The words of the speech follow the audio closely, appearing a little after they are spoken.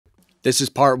This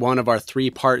is part one of our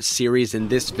three-part series. In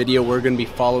this video, we're going to be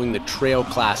following the trail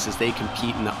class as they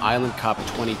compete in the Island Cup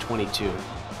 2022.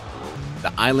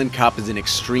 The Island Cup is an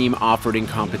extreme off-roading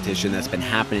competition that's been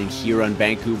happening here on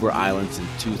Vancouver Island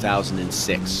since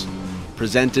 2006.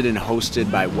 Presented and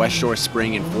hosted by Westshore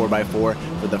Spring and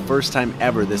 4x4, for the first time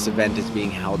ever this event is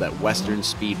being held at Western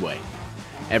Speedway.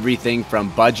 Everything from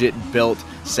budget-built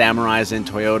Samurais and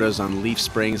Toyotas on leaf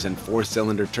springs and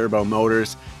 4-cylinder turbo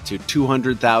motors to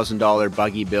 $200,000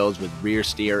 buggy builds with rear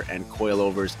steer and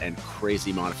coilovers and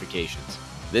crazy modifications.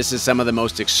 This is some of the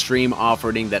most extreme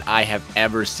off-roading that I have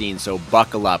ever seen, so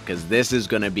buckle up because this is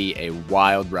going to be a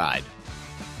wild ride.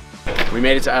 We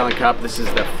made it to Island Cup. This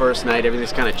is the first night.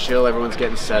 Everything's kind of chill. Everyone's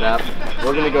getting set up.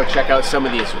 We're going to go check out some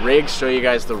of these rigs, show you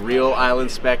guys the real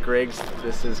Island spec rigs.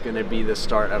 This is going to be the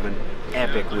start of an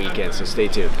epic weekend, so stay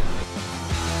tuned.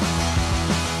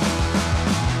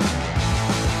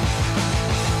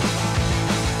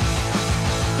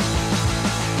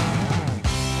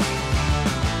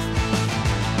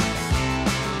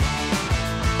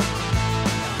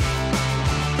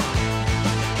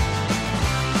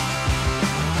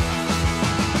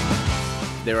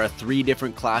 There are 3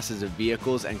 different classes of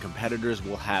vehicles, and competitors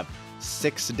will have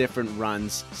 6 different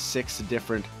runs, 6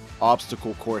 different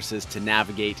obstacle courses to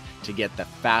navigate to get the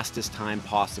fastest time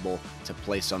possible to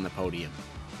place on the podium.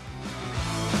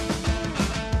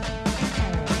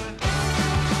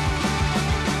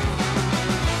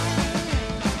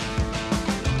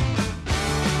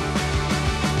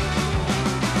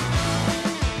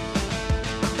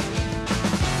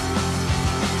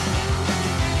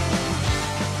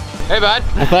 Hey bud.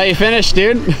 I thought you finished,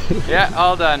 dude. Yeah,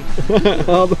 all done.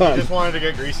 All done. Just wanted to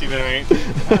get greasy tonight.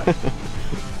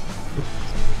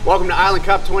 Welcome to Island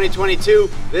Cup 2022.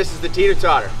 This is the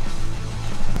teeter-totter.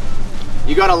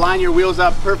 You gotta line your wheels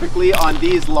up perfectly on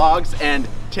these logs and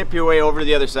tip your way over to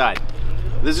the other side.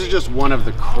 This is just one of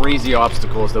the crazy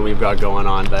obstacles that we've got going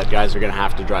on that guys are gonna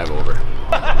have to drive over.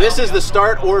 This is the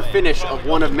start or finish of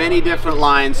one of many different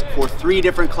lines for 3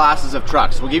 different classes of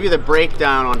trucks. We'll give you the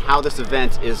breakdown on how this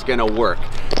event is gonna work.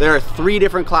 There are 3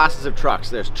 different classes of trucks.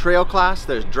 There's trail class,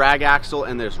 there's drag axle,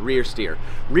 and there's rear steer.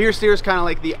 Rear steer is kind of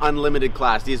like the unlimited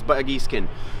class. These buggies can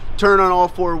turn on all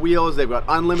 4 wheels. They've got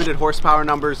unlimited horsepower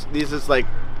numbers. These is like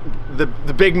the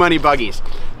big money buggies.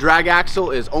 Drag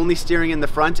axle is only steering in the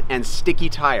front and sticky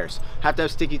tires. Have to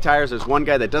have sticky tires. There's one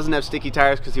guy that doesn't have sticky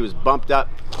tires because he was bumped up.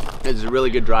 He's a really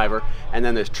good driver. And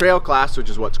then there's trail class, which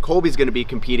is what Colby's going to be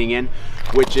competing in,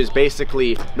 which is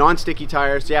basically non-sticky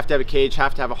tires. You have to have a cage,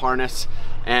 have to have a harness,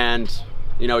 and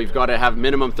you know, you've got to have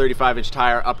minimum 35-inch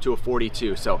tire up to a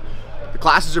 42. So the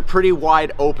classes are pretty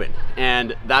wide open,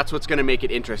 and that's what's going to make it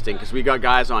interesting because we got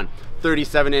guys on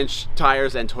 37-inch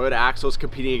tires and Toyota axles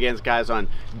competing against guys on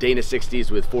Dana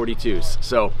 60s with 42s.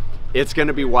 So it's going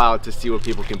to be wild to see what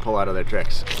people can pull out of their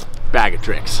tricks. Bag of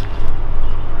tricks.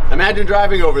 Imagine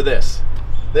driving over this.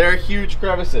 There are huge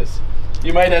crevices.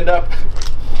 You might end up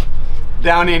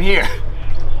down in here.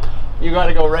 You got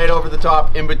to go right over the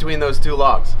top in between those 2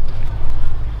 logs.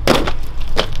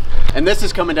 And this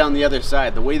is coming down the other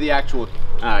side. The way the actual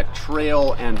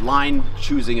trail and line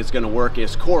choosing is going to work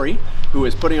is Corey, who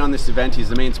is putting on this event. He's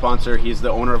the main sponsor. He's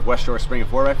the owner of Westshore Spring and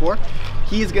 4x4.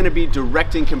 He's going to be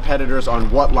directing competitors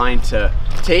on what line to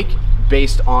take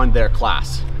based on their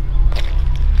class.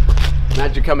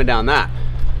 Imagine coming down that.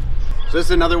 So this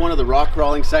is another one of the rock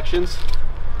crawling sections.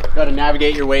 Got to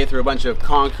navigate your way through a bunch of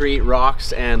concrete,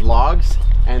 rocks, and logs,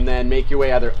 and then make your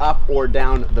way either up or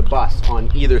down the bus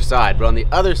on either side. But on the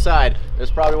other side,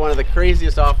 there's probably one of the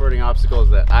craziest off-roading obstacles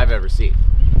that I've ever seen.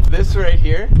 This right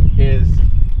here is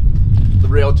the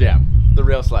rail jam, the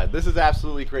rail slide. This is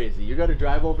absolutely crazy. You got to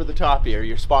drive over the top here.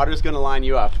 Your spotter's going to line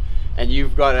you up, and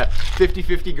you've got a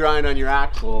 50-50 grind on your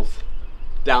axles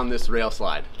down this rail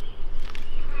slide.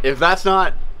 If that's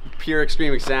not pure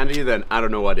extreme insanity, then I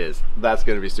don't know what is. That's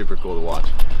going to be super cool to watch.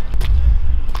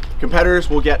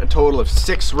 Competitors will get a total of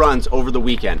 6 runs over the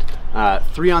weekend.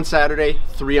 3 on Saturday,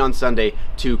 3 on Sunday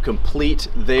to complete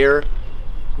their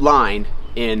line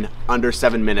in under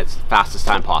 7 minutes, fastest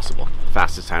time possible.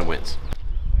 Fastest time wins.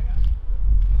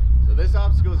 So this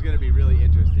obstacle is going to be really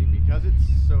interesting because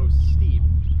it's so steep.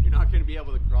 You're not going to be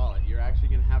able to crawl it. You're actually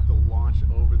going to have to launch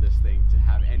over this thing to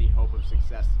have any hope of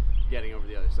success getting over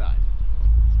the other side.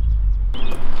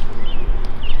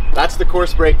 That's the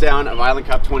course breakdown of Island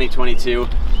Cup 2022.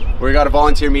 We got a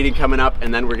volunteer meeting coming up,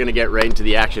 and then we're going to get right into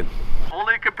the action.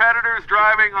 Only competitors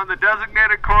driving on the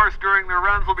designated course during their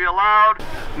runs will be allowed.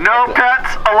 No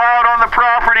pets allowed on the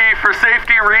property for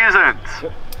safety reasons.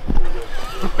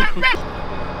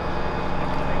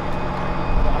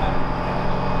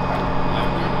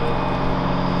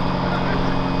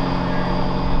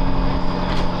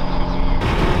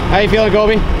 How you feeling,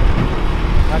 Colby?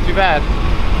 Not too bad.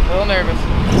 A little nervous.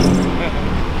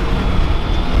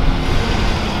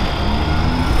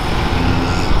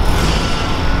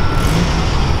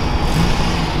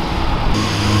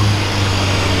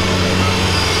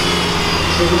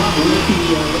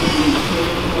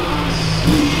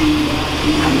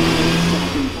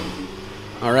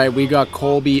 All right, we got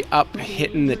Colby up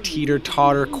hitting the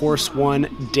teeter-totter, course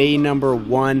 1, day number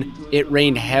 1. It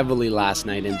rained heavily last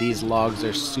night, and these logs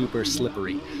are super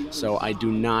slippery, so I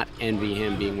do not envy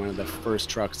him being one of the first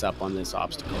trucks up on this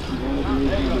obstacle.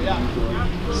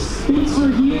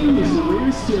 Spencer Hughes is the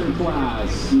rear steer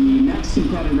class, the next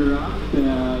competitor up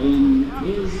in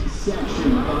his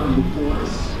section of the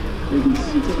course. You can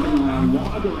see taking a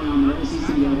log around there. He's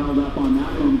going to get held up on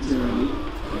that momentarily.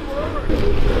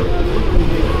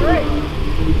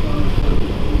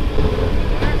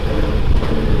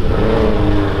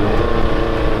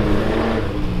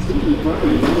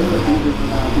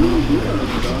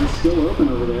 Still open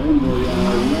over there in the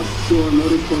Westshore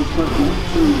Motorsports Park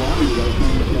next to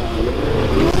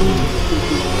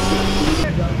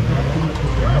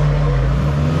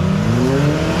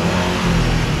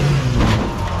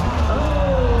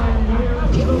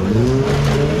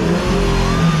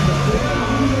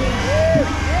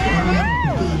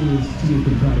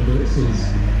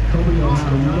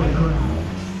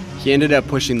He ended up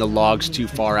pushing the logs too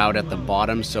far out at the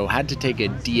bottom, so had to take a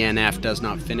DNF, does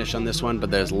not finish on this one,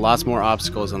 but there's lots more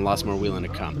obstacles and lots more wheeling to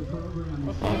come.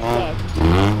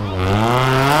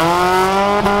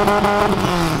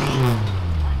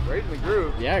 Right in the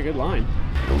groove. Yeah, good line.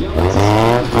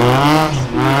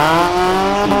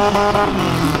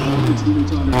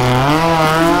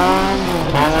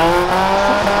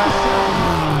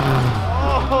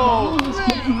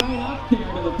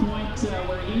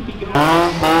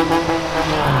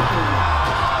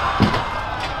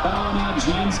 Oh, now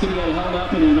James going to get held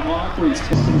up in an awkward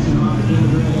position off the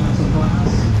drag axle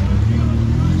class.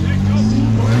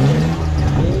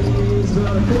 He's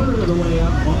about a quarter of the way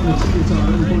up on the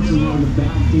teeter-totter. Unfortunately, having to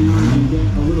back down and get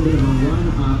a little bit of a run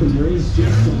up, and there is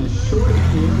just a short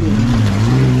area.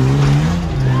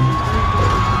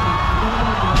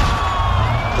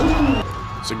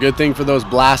 It's a good thing for those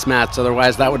blast mats,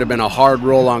 otherwise that would have been a hard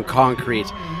roll on concrete.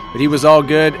 But he was all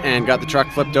good and got the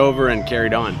truck flipped over and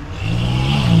carried on.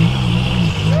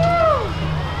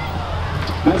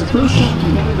 As a first-time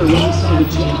competitor, what are some of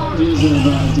the challenges of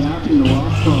adapting to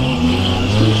rock crawling,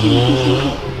 especially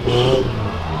with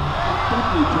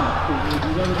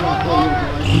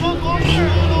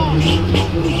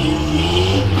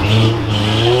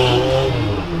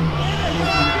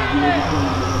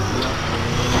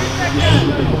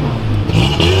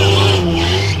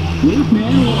Luke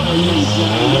Manuel is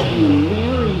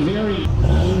very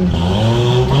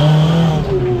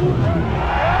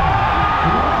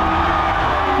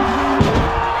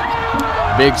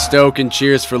Big stoke and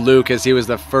cheers for Luke as he was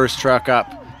the first truck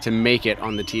up to make it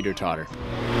on the teeter-totter.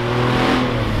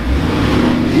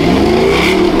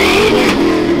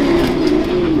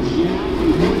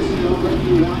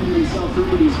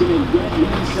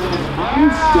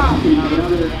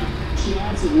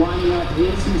 chance of lining up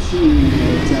his machine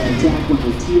to attack with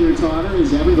the teeter-totter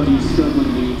as everybody's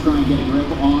struggling to try and get a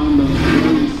grip on those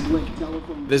very slick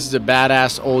telephone. This is a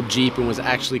badass old Jeep and was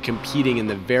actually competing in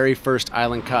the very first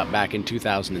Island Cup back in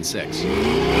 2006.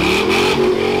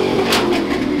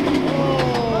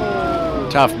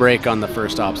 Tough break on the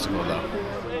first obstacle though.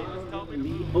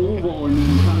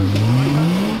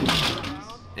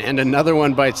 And another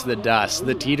one bites the dust.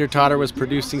 The teeter-totter was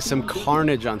producing some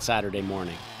carnage on Saturday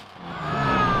morning.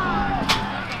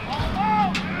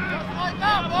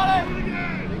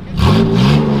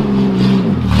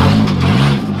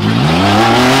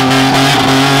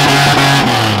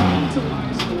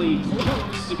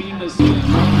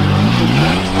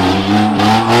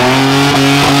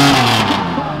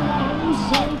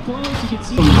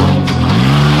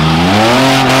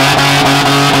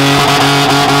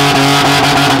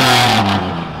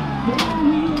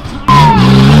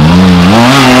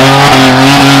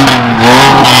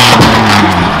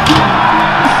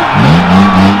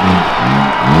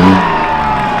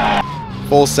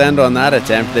 Full send on that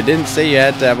attempt. They didn't say you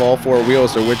had to have all four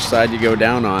wheels or which side you go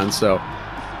down on, so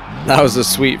that was a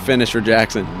sweet finish for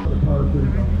Jackson.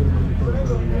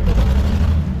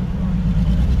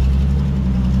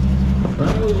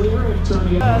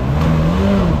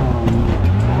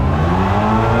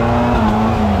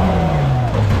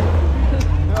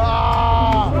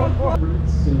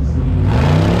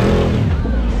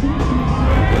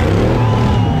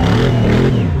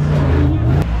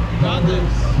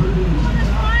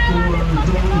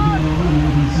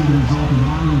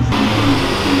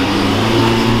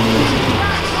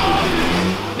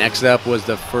 Next up was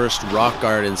the first rock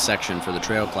garden section for the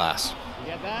trail class. You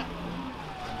get that?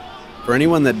 For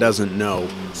anyone that doesn't know,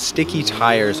 sticky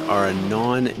tires are a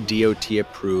non-DOT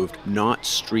approved, not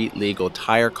street legal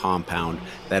tire compound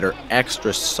that are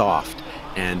extra soft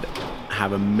and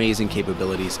have amazing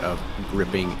capabilities of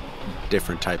gripping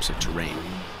different types of terrain.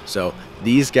 So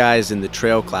these guys in the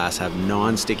trail class have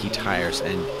non-sticky tires,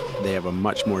 and they have a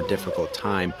much more difficult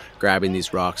time grabbing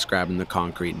these rocks, grabbing the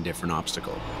concrete and different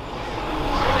obstacles.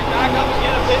 Back up and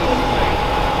get a bit.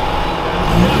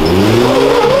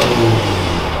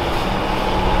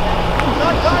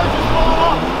 Tires are falling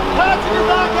off. Passenger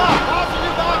back up.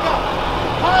 Passenger back up.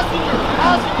 Passenger.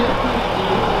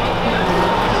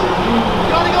 You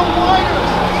gotta go wider.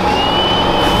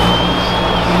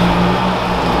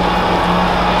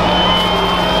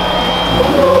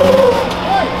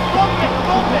 Hey, bump it.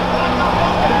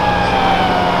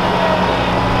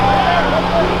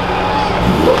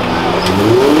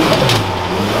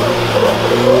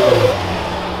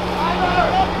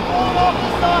 Back up, Falling off the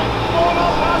side. Falling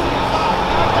off passenger side.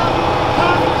 Back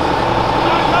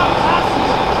up.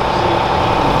 Passenger.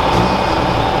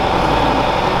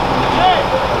 Hey,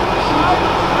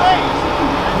 straight.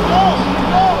 Go.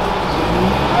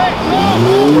 Straight, go.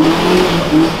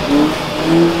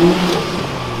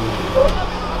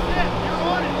 That's it. You're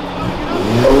on it.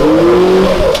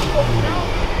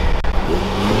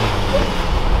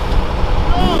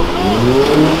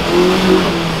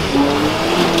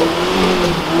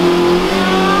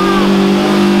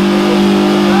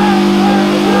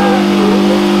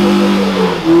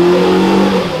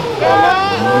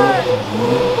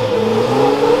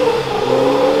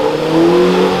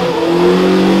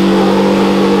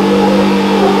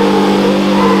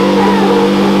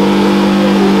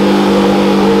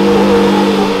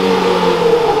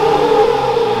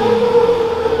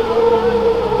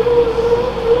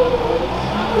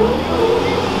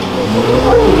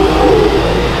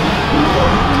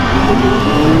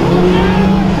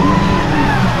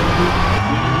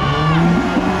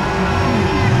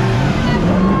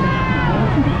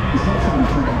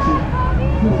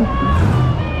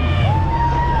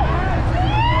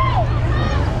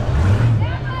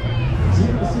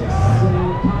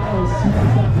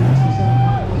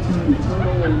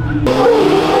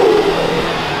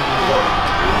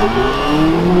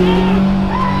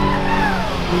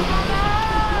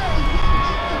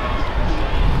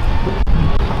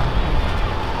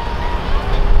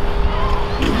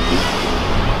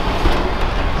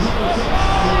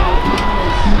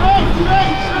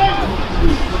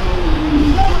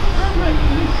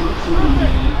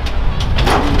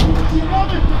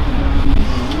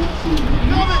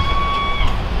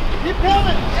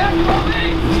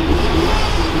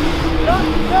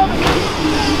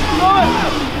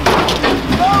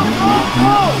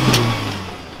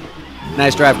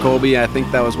 Nice drive, Colby. I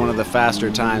think that was one of the faster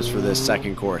times for this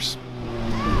second course.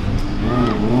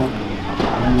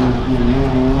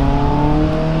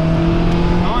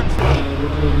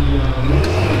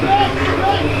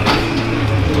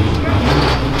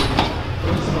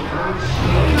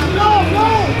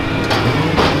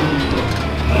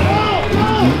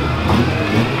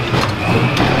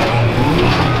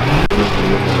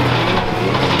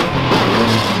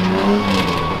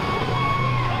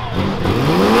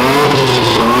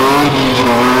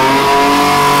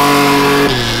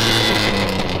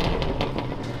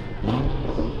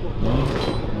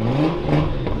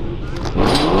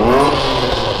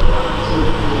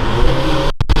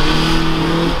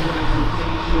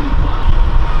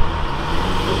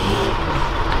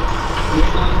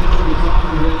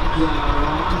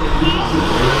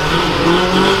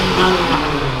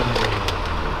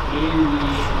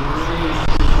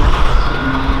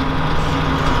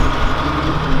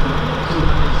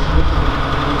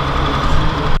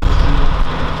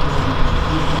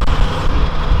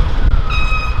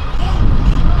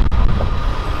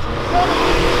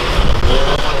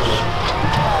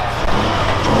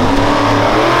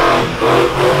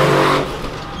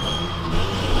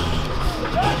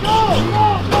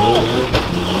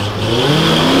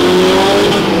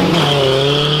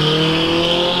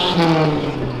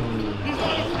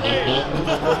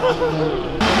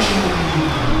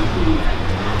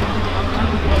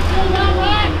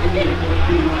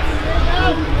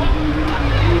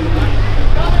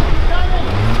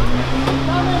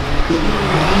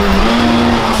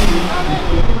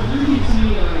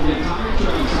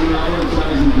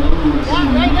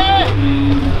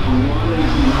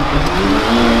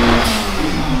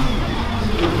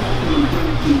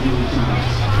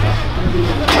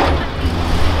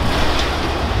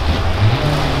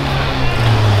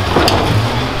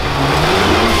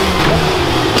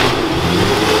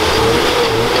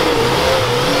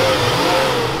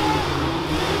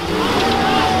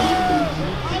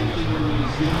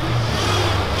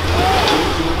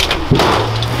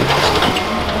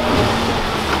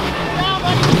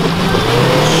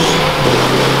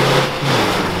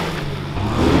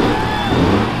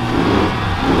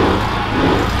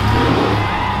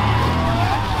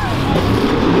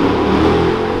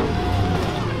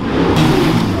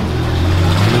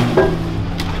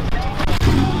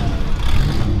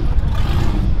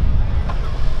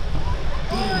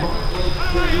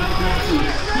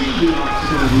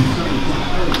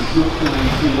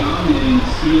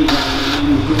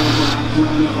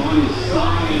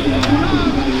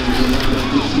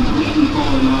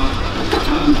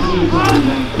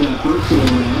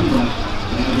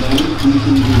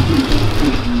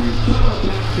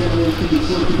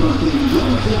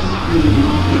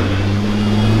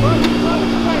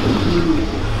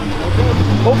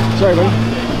 Oh, sorry, buddy.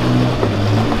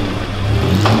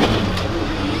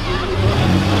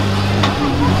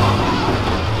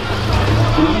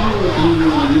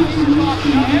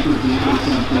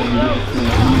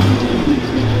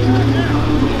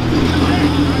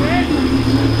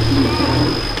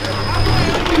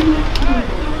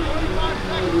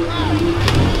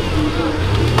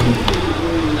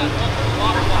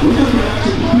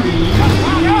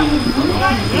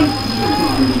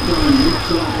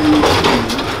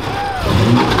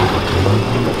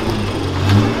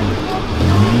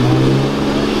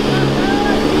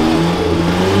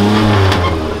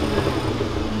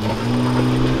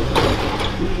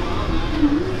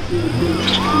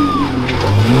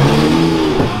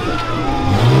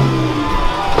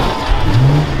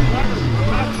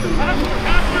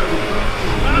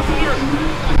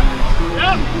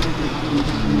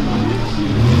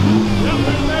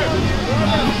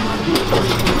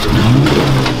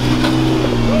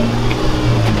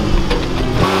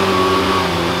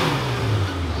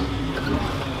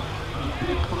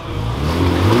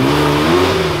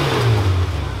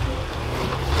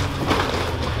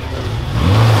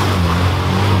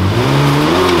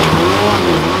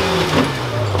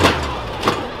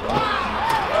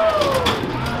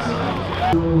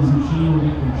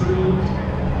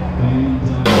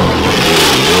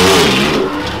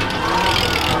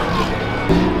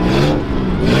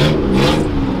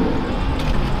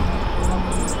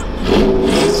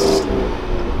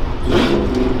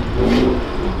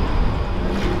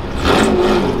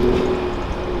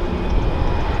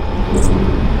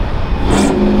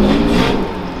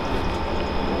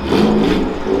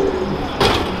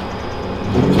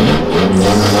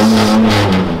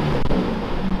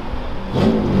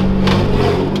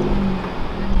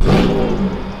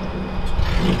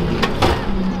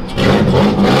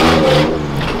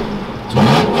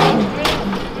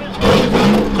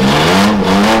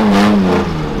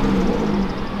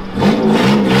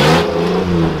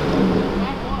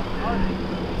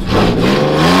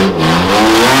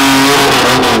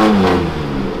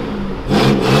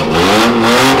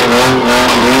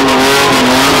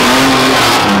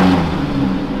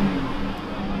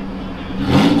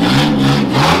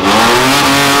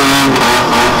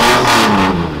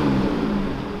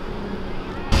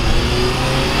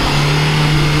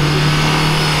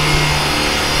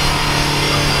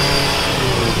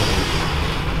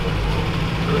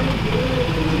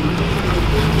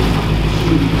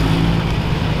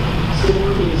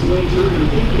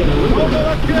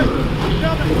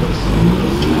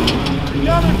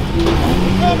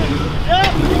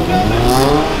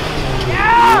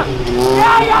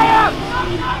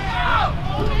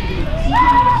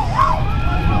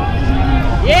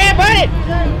 Yeah, buddy!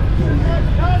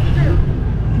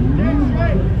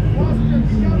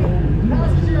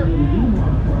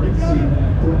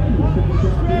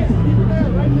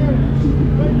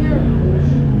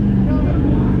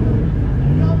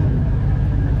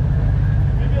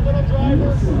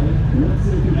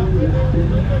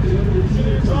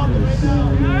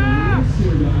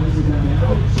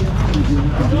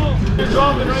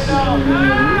 Dropping right now.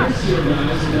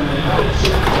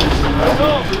 Let's go.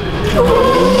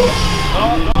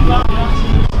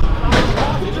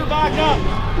 Passenger back up.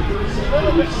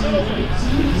 Little bit.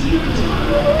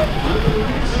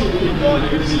 Keep going.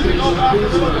 You're going to need to go back a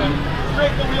little bit.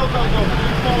 Break the wheels out though.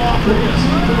 You fall off.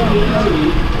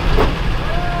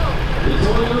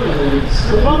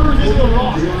 The bumper is just the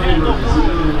rock. You can't go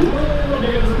forward.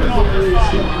 You're going to spin off this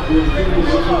side. Break the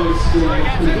wheels out.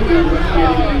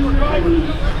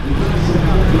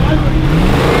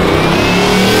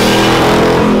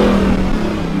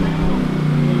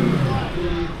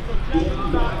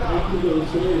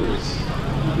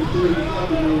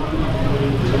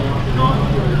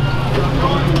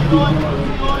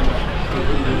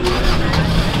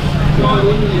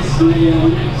 Following is the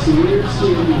next rear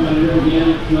steering competitor,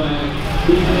 the flag.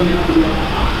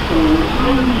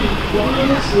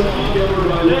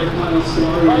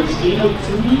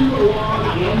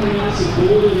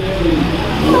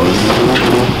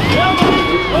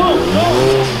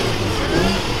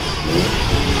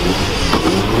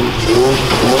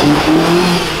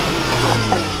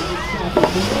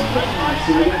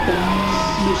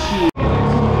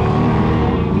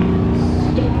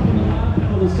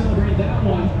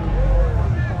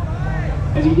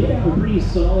 As he did have a pretty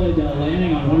solid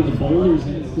landing on one of the boulders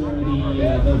as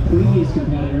the previous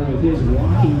competitor with his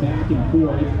rocking back and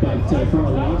forth, but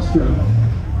Carl Lobstrom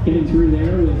getting through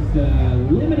there with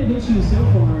limited issues so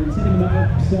far and setting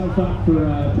himself up for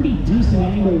a pretty decent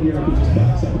angle here if he just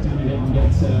backs up a tiny bit and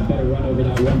gets a better run over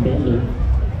that one boulder.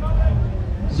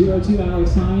 0-2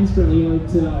 Alex Hines currently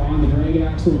out on the drag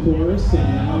axle course,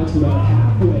 and Alex about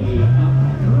halfway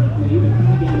up currently, but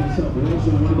kind of getting himself wedged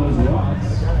on one of those rocks.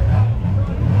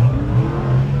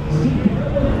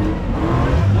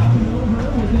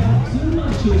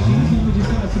 Issues, he just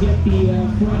has to get the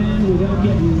front end without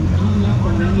getting hung up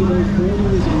on any of those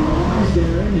boulders and rocks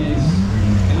there. And as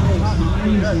Alex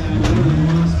Hines had one of the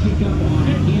rocks kick up on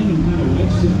him and kind of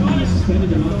wedged him and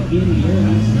suspended him up in the air.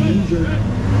 That's the danger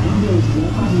on those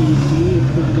walls. And you see if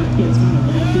that gets kind of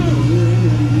locked into the rear end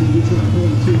and then you try to pull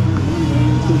it too hard one way,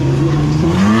 it's going to get really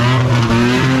expensive.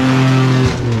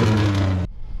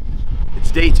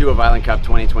 Day 2 of Island Cup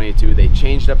 2022. They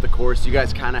changed up the course. You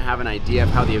guys kind of have an idea of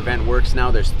how the event works now.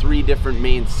 There's 3 different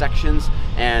main sections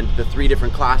and the 3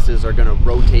 different classes are going to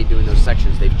rotate doing those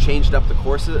sections. They've changed up the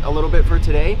course a little bit for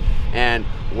today and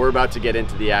we're about to get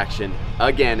into the action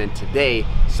again, and today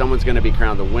someone's going to be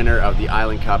crowned the winner of the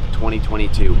Island Cup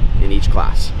 2022 in each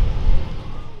class.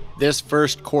 This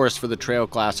first course for the trail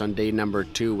class on day number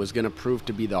 2 was going to prove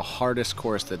to be the hardest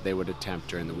course that they would attempt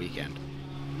during the weekend.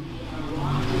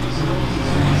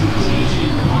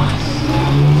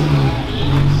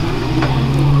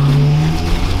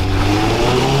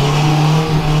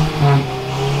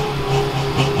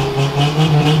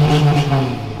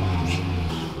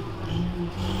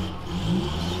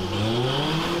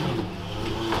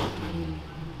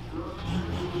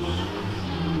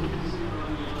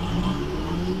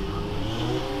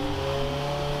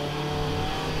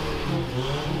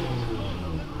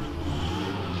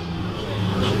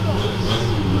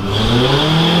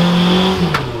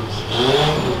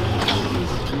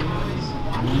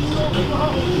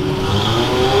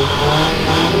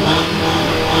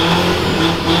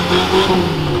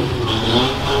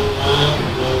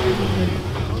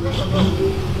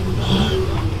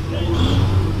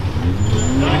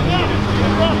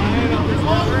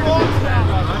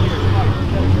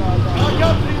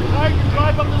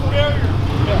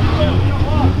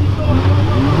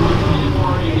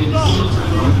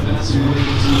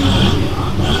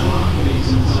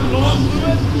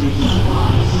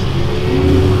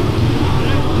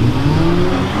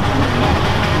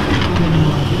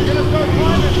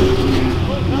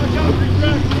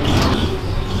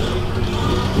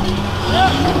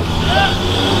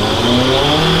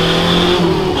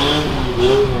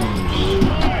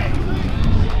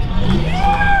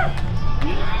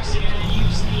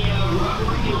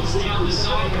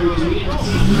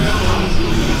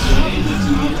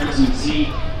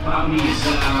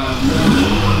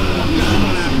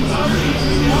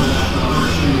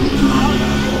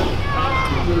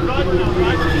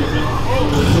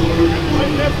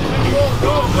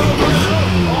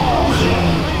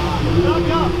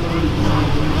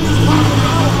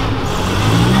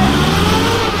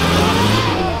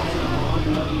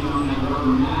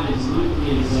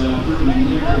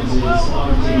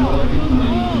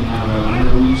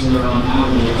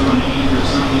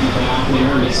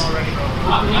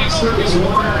 Up next, Curtis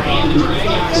Warner and the drag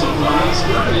axle class.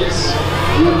 Curtis,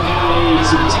 who had a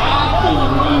spectacular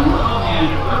run and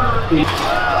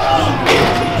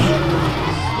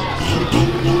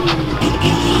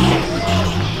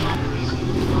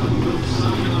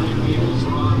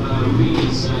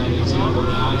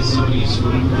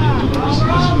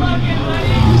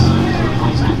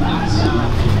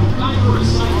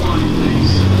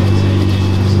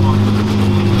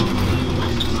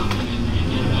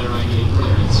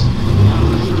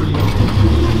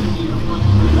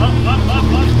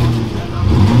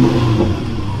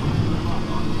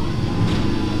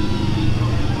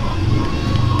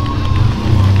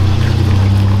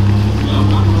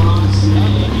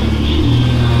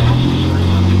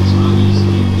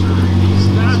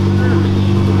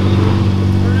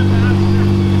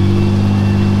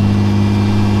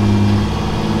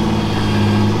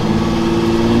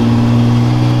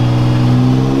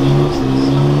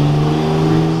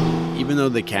Even though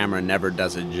the camera never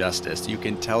does it justice, you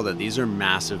can tell that these are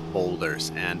massive boulders,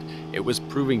 and it was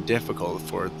proving difficult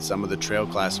for some of the trail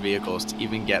class vehicles to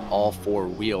even get all 4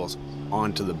 wheels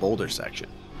onto the boulder section.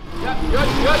 Yep, good.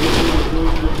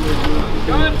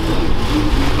 Good.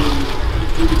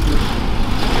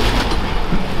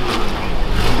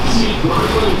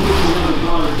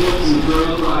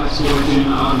 Trail class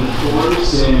portion of the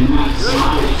course, and Matt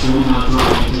Slavich will now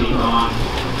try and take on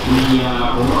the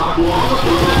rock wall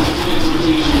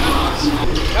transportation box.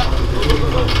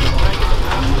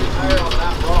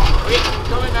 Wait,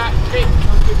 coming back. Hey,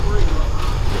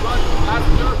 run,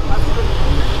 passenger.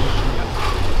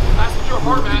 Passenger,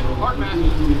 hard mat.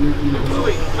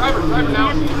 Wait, driver now.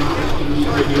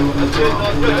 Sorry, dude. That's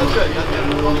good.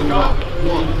 Go.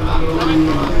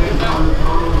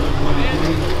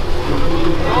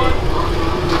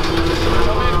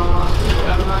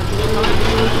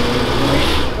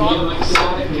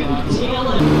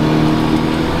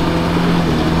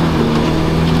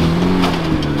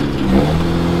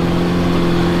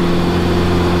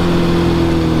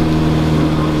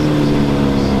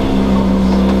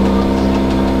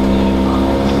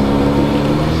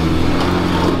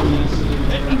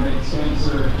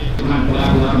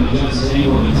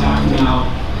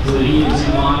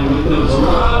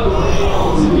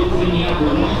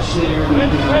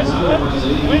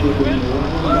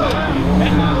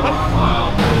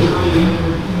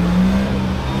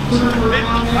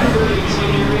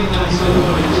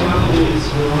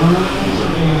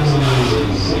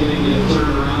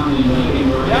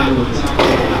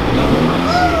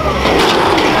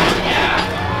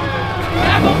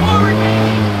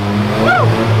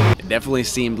 It definitely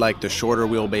seemed like the shorter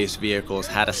wheelbase vehicles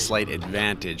had a slight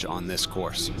advantage on this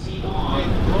course.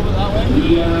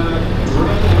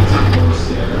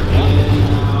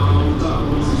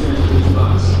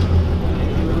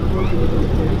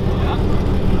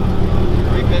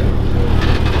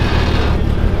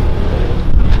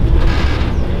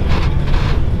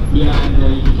 Yeah,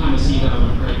 and you can kind of see that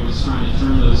when Craig was trying to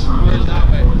turn those front wheels that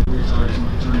way. The rear tires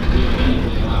weren't turning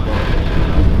anything that way.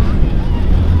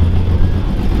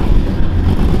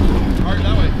 Hard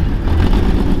that way.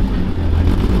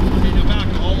 Okay, now back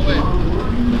all the way.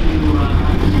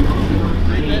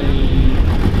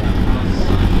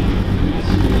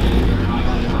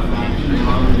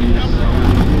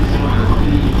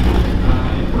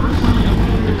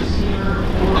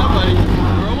 That way.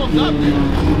 We're almost up there.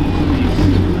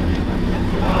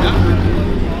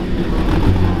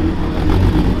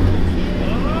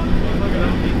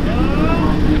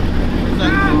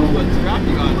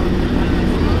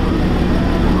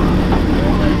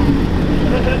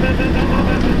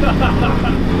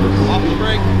 Off the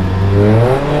brake.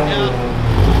 Down.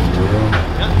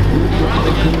 Yep.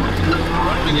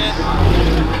 Run again.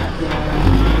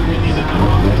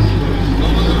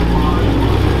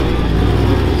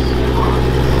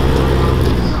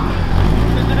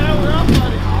 We're up,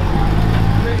 buddy.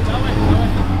 Great. That way.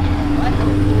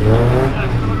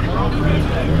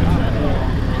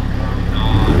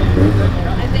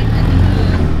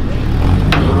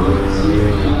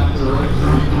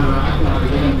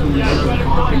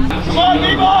 Come on,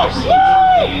 B-Boss! Woo! Go!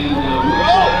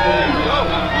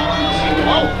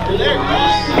 Oh, there it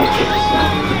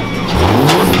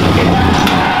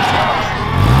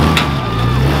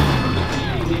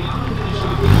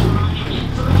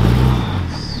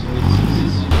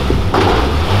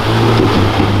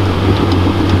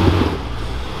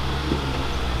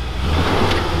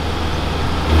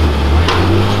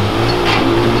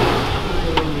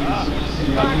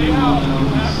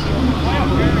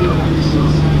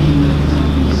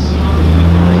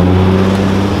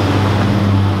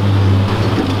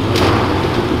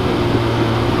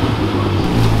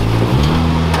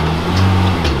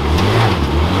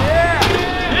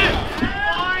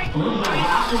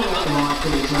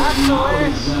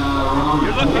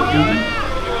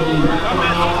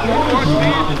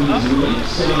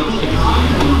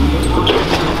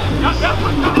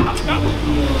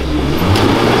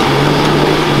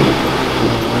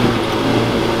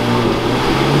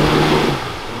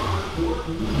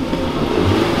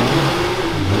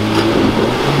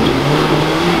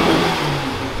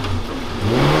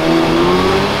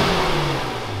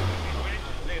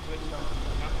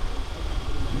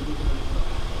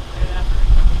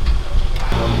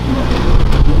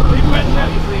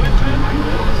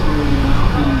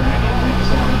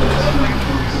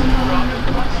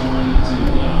to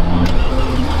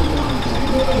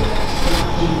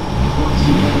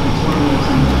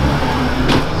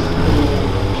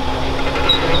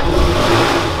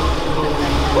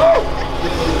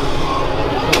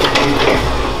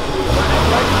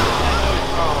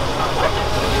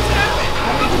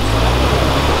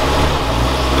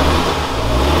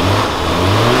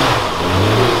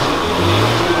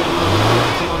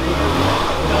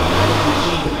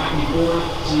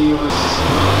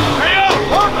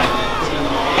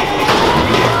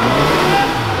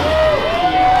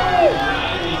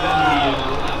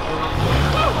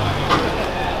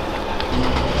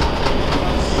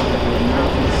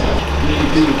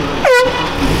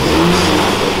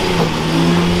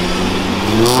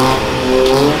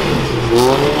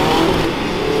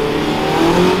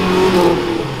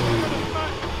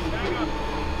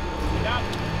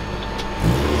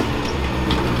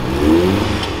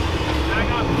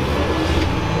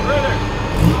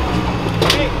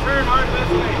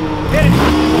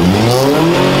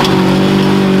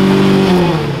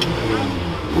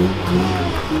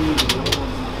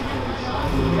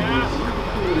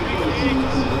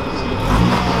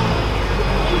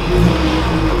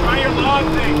Try your log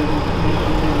thing.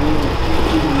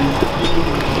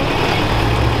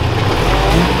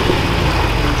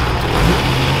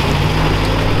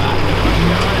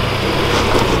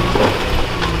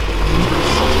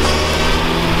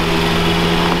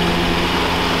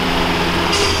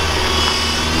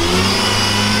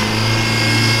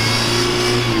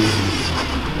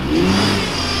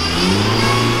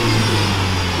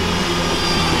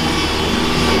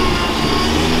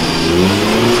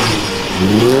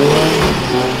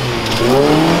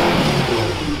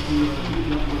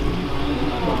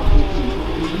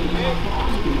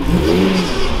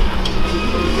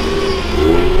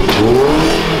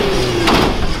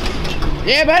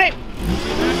 Yeah, buddy.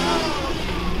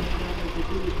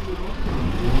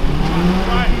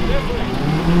 Right, this way.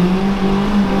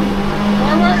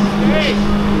 Forward. Hey,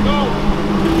 go.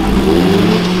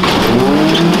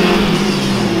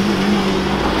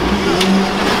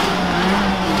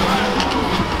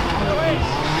 Other way.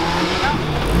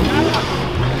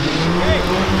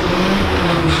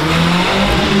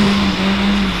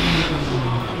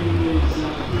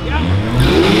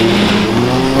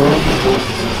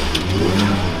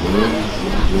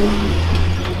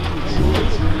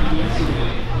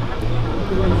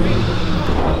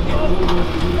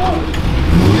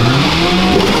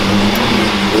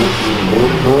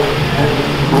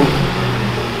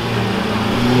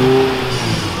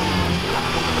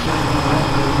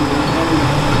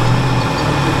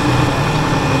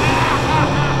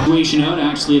 Situation out,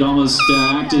 actually it almost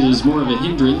acted as more of a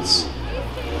hindrance.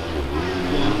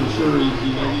 Yeah, for sure, you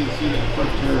see that front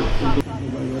tire.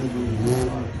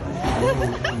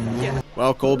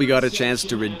 Well, Colby got a chance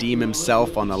to redeem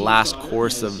himself on the last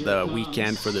course of the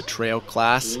weekend for the trail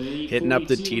class, hitting up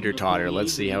the teeter-totter.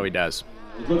 Let's see how he does.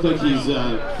 It looks like he's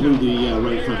blew the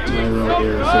right front tire out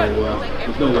there, so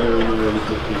there's no air in there.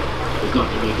 There's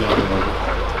nothing to make out about it.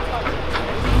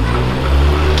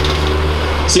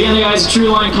 So yeah, the guys at True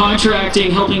Line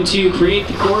Contracting helping to create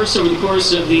the course over the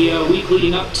course of the week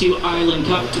leading up to Island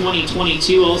Cup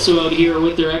 2022. Also out here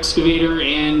with their excavator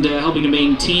and helping to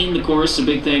maintain the course. So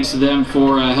big thanks to them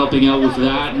for helping out with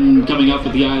that and coming up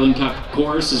with the Island Cup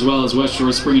course, as well as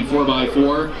Westshore Spring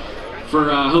 4x4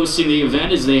 for hosting the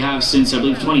event, as they have since, I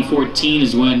believe, 2014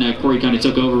 is when Corey kind of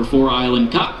took over for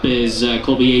Island Cup, as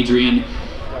Colby Adrian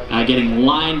getting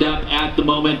lined up at the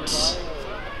moment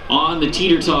on the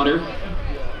teeter-totter.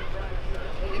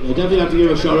 I definitely have to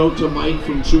give a shout out to Mike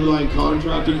from True Line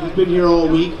Contracting. He's been here all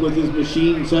week with his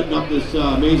machine setting up this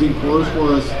amazing course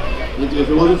for us. If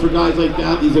it wasn't for guys like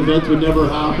that, these events would never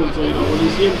happen. So, you know, when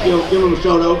you see him, give him a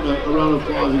shout out and a round of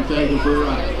applause and thank him for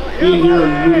being here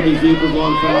and moving these vehicles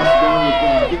along fast, going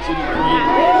with Big City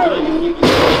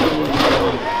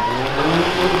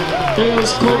Crane.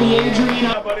 There's Colby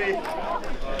Adrian.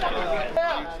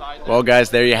 Well, guys,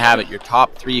 there you have it. Your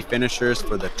top 3 finishers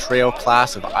for the trail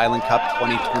class of Island Cup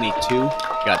 2022. You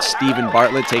got Stephen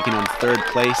Bartlett taking on 3rd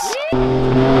place.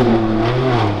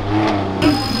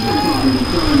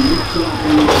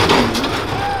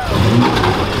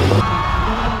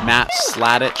 Matt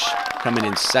Sladich coming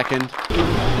in 2nd.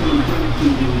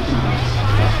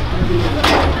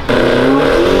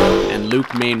 And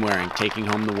Luke Mainwaring taking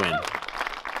home the win.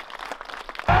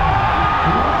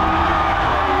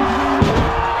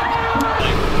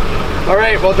 All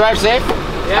right, well, drive safe.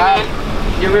 Yeah,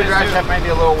 your rear drive shaft might be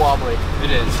a little wobbly.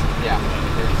 It is. Yeah,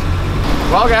 it is.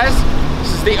 Well, guys,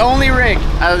 this is the only rig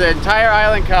out of the entire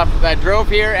Island Cup that drove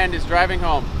here and is driving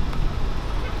home.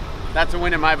 That's a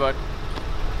win in my book.